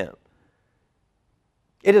obedience to Him.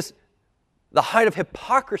 It is the height of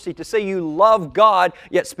hypocrisy to say you love God,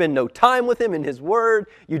 yet spend no time with Him in His Word.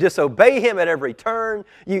 You disobey Him at every turn.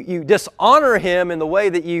 You dishonor Him in the way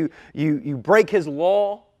that you break His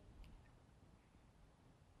law.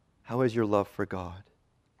 How is your love for God?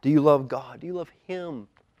 Do you love God? Do you love Him?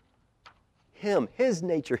 Him, His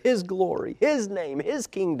nature, His glory, His name, His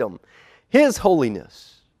kingdom, His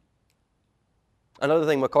holiness. Another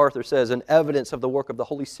thing MacArthur says, an evidence of the work of the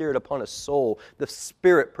Holy Spirit upon a soul. The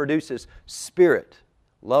Spirit produces spirit.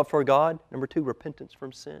 Love for God. Number 2, repentance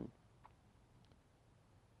from sin.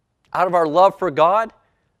 Out of our love for God,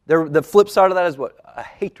 The flip side of that is what? A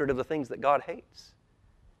hatred of the things that God hates.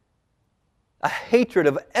 A hatred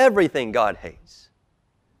of everything God hates.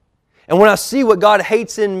 And when I see what God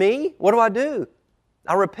hates in me, what do?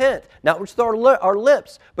 I repent. Not with our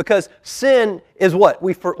lips, because sin is what?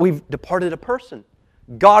 We've departed a person.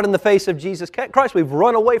 God in the face of Jesus Christ. We've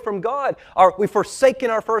run away from God. We've forsaken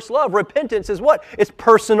our first love. Repentance is what? It's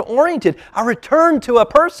person-oriented. I return to a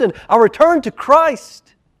person. I return to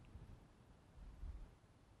Christ.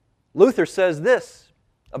 Luther says this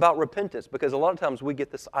about repentance, because a lot of times we get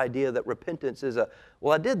this idea that repentance is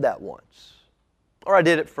I did that once. Or I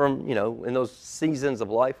did it from, in those seasons of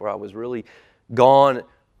life where I was really gone.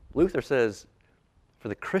 Luther says, for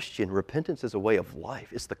the Christian, repentance is a way of life.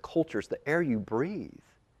 It's the culture, it's the air you breathe.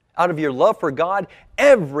 Out of your love for God,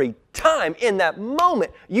 every time in that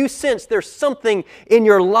moment you sense there's something in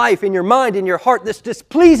your life, in your mind, in your heart that's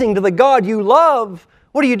displeasing to the God you love,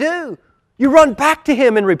 what do? You run back to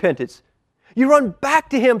Him in repentance. You run back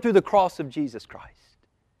to Him through the cross of Jesus Christ.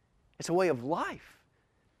 It's a way of life.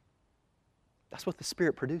 That's what the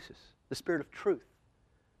Spirit produces. The Spirit of truth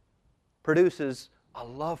produces a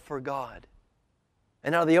love for God.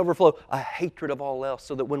 And out of the overflow, a hatred of all else,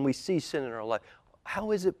 so that when we see sin in our life, how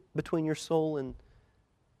is it between your soul and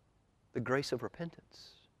the grace of repentance?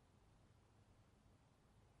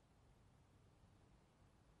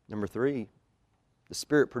 Number 3, the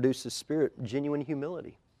Spirit produces genuine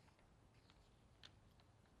humility.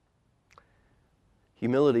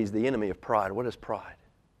 Humility is the enemy of pride. What is pride?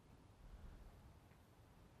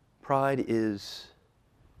 Pride is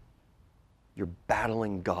you're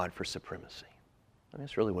battling God for supremacy.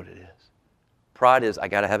 That's really what it is. Pride is, I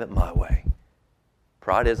got to have it my way.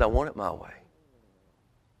 Pride is, I want it my way.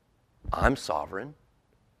 I'm sovereign.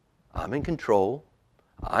 I'm in control.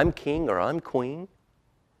 I'm king or I'm queen.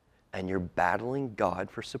 And you're battling God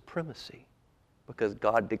for supremacy, because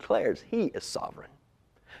God declares He is sovereign.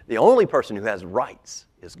 The only person who has rights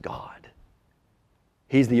is God.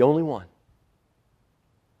 He's the only one.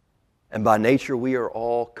 And by nature, we are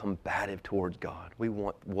all combative towards God. We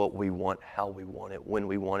want what we want, how we want it, when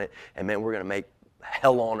we want it. And man, we're going to make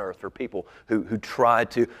hell on earth for people who try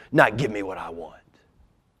to not give me what I want.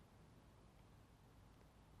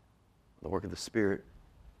 The work of the Spirit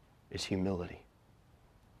is humility.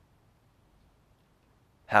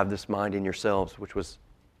 Have this mind in yourselves, which was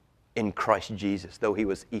in Christ Jesus. Though He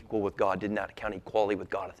was equal with God, did not count equality with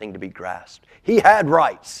God a thing to be grasped. He had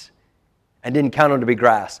rights and didn't count them to be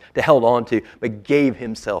grasped, to held on to, but gave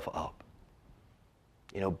Himself up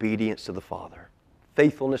in obedience to the Father,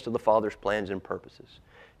 faithfulness to the Father's plans and purposes,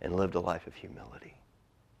 and lived a life of humility.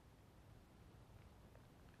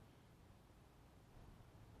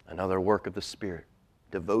 Another work of the Spirit,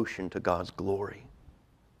 devotion to God's glory.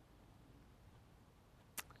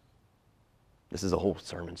 This is a whole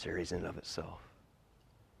sermon series in and of itself.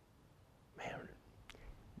 Man,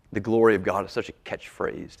 the glory of God is such a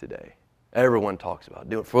catchphrase today. Everyone talks about it.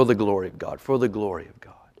 Do it for the glory of God, for the glory of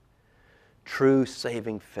God. True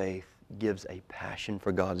saving faith gives a passion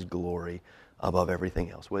for God's glory above everything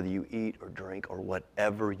else. Whether you eat or drink or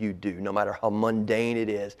whatever you do, no matter how mundane it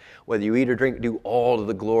is, whether you eat or drink, do all to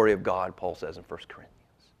the glory of God, Paul says in 1 Corinthians.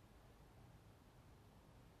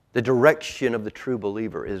 The direction of the true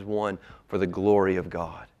believer is one for the glory of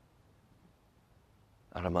God.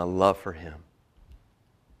 Out of my love for Him.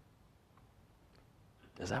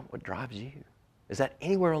 Is that what drives you? Is that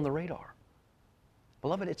anywhere on the radar?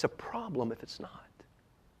 Beloved, it's a problem if it's not.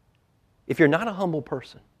 If you're not a humble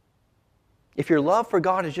person, if your love for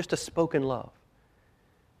God is just a spoken love,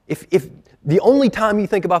 if the only time you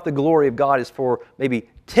think about the glory of God is for maybe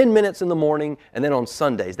 10 minutes in the morning and then on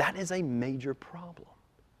Sundays, that is a major problem.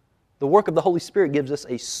 The work of the Holy Spirit gives us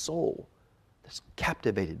a soul that's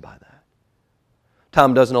captivated by that.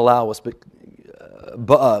 Time doesn't allow us, but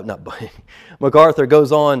MacArthur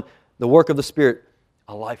goes on, the work of the Spirit,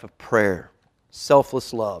 a life of prayer,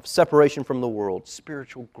 selfless love, separation from the world,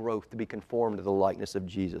 spiritual growth to be conformed to the likeness of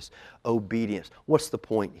Jesus, obedience. What's the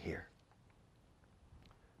point here?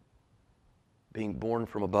 Being born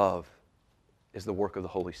from above is the work of the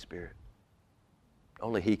Holy Spirit.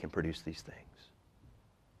 Only He can produce these things.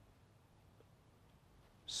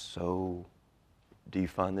 So, do you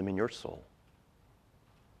find them in your soul?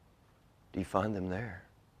 Do you find them there?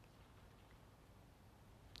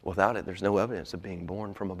 Without it, there's no evidence of being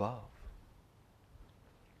born from above.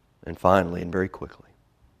 And finally, and very quickly,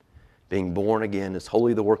 being born again is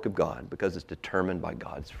wholly the work of God because it's determined by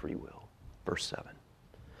God's free will. Verse 7.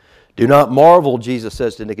 Do not marvel, Jesus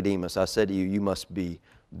says to Nicodemus, I said to you, you must be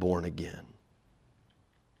born again.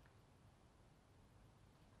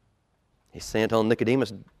 He's saying to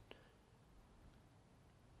Nicodemus,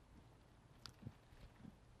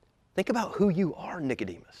 Think about who you are,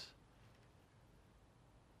 Nicodemus.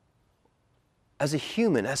 As a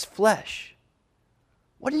human, as flesh,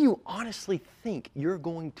 what do you honestly think you're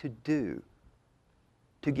going to do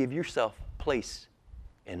to give yourself place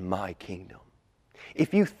in my kingdom?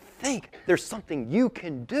 If you think there's something you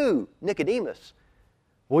can do, Nicodemus,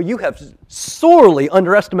 well, you have sorely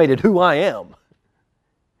underestimated who I am.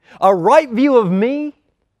 A right view of me,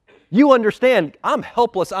 you understand, I'm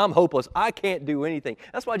helpless, I'm hopeless, I can't do anything.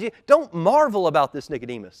 That's why Jesus, don't marvel about this,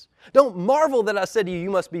 Nicodemus. Don't marvel that I said to you, you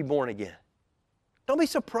must be born again. Don't be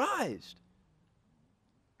surprised.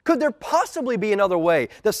 Could there possibly be another way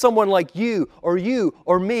that someone like you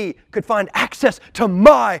or me could find access to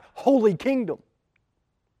my holy kingdom?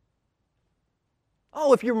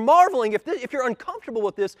 Oh, if you're marveling, if you're uncomfortable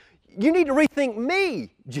with this, you need to rethink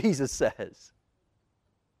me, Jesus says.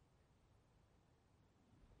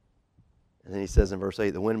 And then he says in verse 8,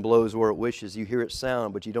 the wind blows where it wishes, you hear its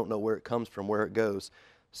sound, but you don't know where it comes from, where it goes.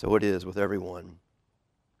 So it is with everyone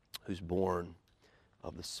who's born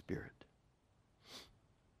of the Spirit.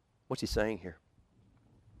 What's he saying here?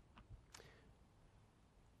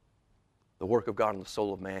 The work of God in the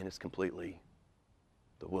soul of man is completely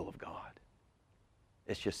the will of God.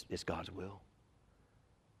 It's God's will.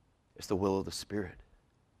 It's the will of the Spirit.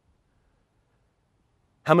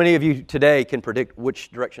 How many of you today can predict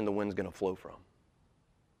which direction the wind's going to flow from?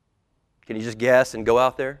 Can you just guess and go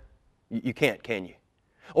out there? You can't, can you?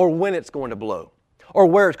 Or when it's going to blow. Or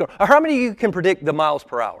where it's going. Or how many of you can predict the miles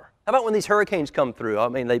per hour? How about when these hurricanes come through? I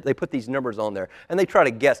mean, they put these numbers on there and they try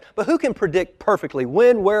to guess. But who can predict perfectly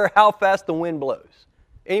when, where, how fast the wind blows?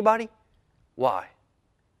 Anybody? Why?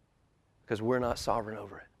 Because we're not sovereign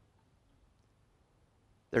over it.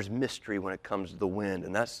 There's mystery when it comes to the wind,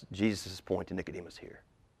 and that's Jesus' point to Nicodemus here.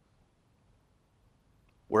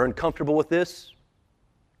 We're uncomfortable with this,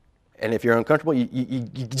 and if you're uncomfortable, you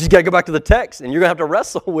just got to go back to the text, and you're going to have to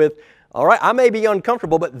wrestle with, all right, I may be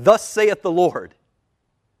uncomfortable, but thus saith the Lord.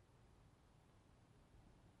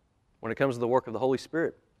 When it comes to the work of the Holy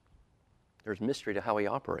Spirit, there's mystery to how He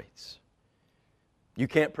operates. You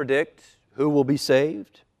can't predict who will be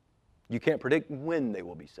saved. You can't predict when they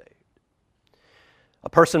will be saved. A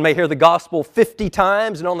person may hear the gospel 50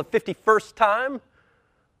 times, and on the 51st time,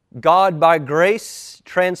 God, by grace,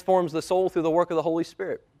 transforms the soul through the work of the Holy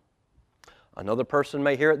Spirit. Another person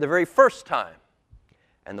may hear it the very first time,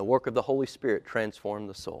 and the work of the Holy Spirit transformed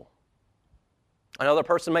the soul. Another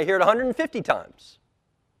person may hear it 150 times,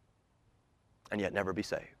 and yet never be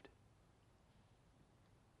saved.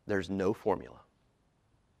 There's no formula.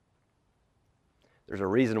 There's a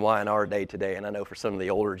reason why in our day today, and I know for some of the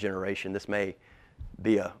older generation this may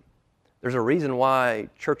be there's a reason why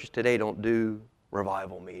churches today don't do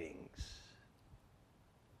revival meetings.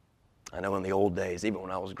 I know in the old days, even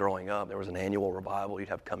when I was growing up, there was an annual revival you'd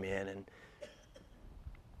have come in, and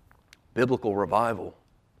biblical revival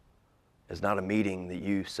is not a meeting that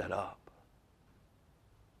you set up.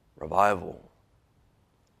 Revival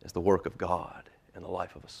is the work of God in the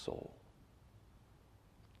life of a soul.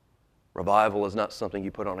 Revival is not something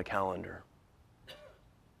you put on a calendar.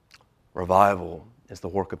 Revival is the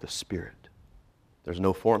work of the Spirit. There's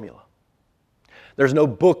no formula. There's no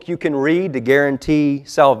book you can read to guarantee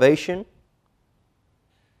salvation.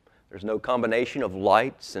 There's no combination of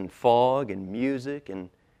lights and fog and music, and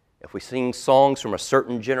if we sing songs from a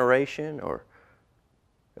certain generation, or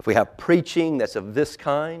if we have preaching that's of this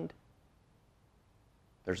kind,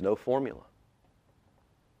 there's no formula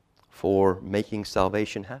for making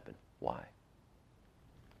salvation happen. Why?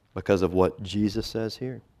 Because of what Jesus says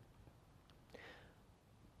here.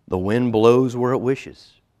 The wind blows where it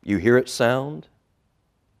wishes. You hear its sound,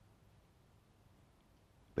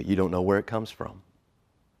 but you don't know where it comes from.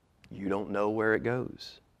 You don't know where it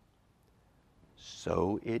goes.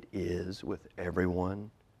 So it is with everyone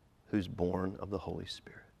who's born of the Holy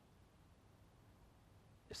Spirit.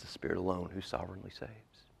 It's the Spirit alone who sovereignly saves.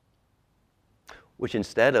 Which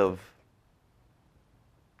instead of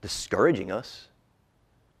discouraging us,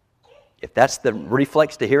 if that's the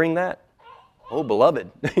reflex to hearing that, oh, beloved,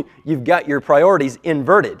 you've got your priorities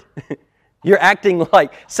inverted. You're acting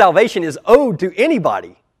like salvation is owed to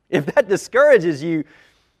anybody. If that discourages you,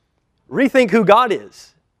 rethink who God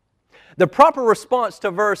is. The proper response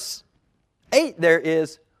to verse 8 there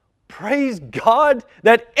is, praise God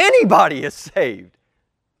that anybody is saved.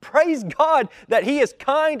 Praise God that He is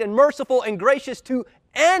kind and merciful and gracious to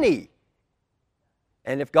any.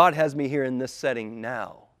 And if God has me here in this setting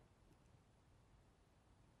now,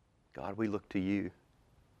 God, we look to You,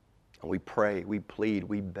 and we pray, we plead,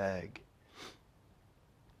 we beg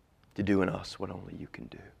to do in us what only You can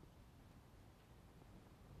do.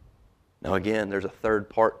 Now again, there's a third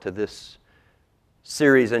part to this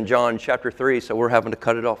series in John chapter 3, so we're having to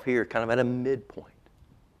cut it off here, kind of at a midpoint.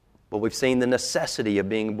 But we've seen the necessity of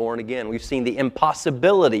being born again. We've seen the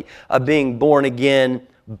impossibility of being born again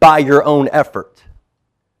by your own effort.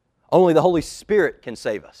 Only the Holy Spirit can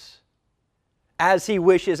save us, as He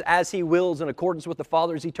wishes, as He wills, in accordance with the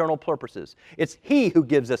Father's eternal purposes. It's He who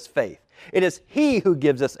gives us faith. It is He who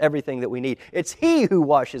gives us everything that we need. It's He who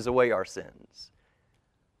washes away our sins.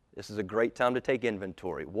 This is a great time to take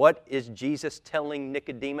inventory. What is Jesus telling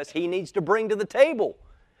Nicodemus he needs to bring to the table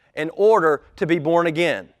in order to be born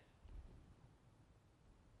again?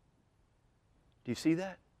 Do you see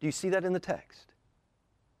that? Do you see that in the text?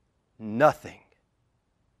 Nothing.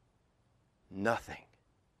 Nothing.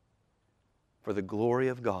 For the glory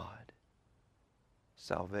of God,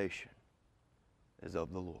 salvation is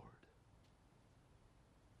of the Lord.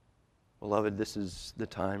 Beloved, this is the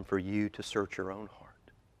time for you to search your own heart.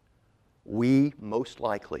 We, most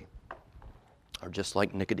likely, are just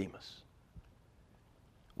like Nicodemus.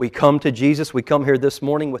 We come to Jesus, we come here this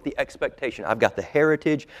morning with the expectation. I've got the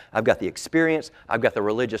heritage, I've got the experience, I've got the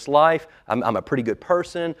religious life, I'm a pretty good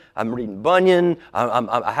person, I'm reading Bunyan,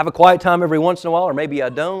 I have a quiet time every once in a while, or maybe I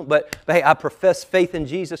don't, but hey, I profess faith in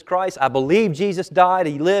Jesus Christ, I believe Jesus died,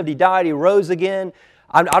 He lived, He died, He rose again.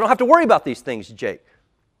 I don't have to worry about these things, Jake.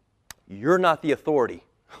 You're not the authority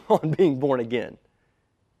on being born again,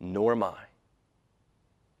 nor am I.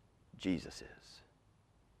 Jesus is.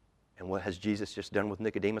 And what has Jesus just done with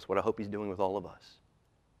Nicodemus? What I hope He's doing with all of us.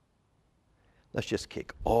 Let's just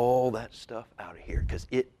kick all that stuff out of here because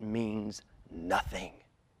it means nothing.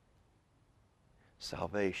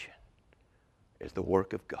 Salvation is the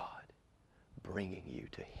work of God bringing you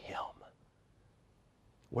to Him.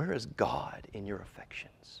 Where is God in your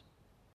affections?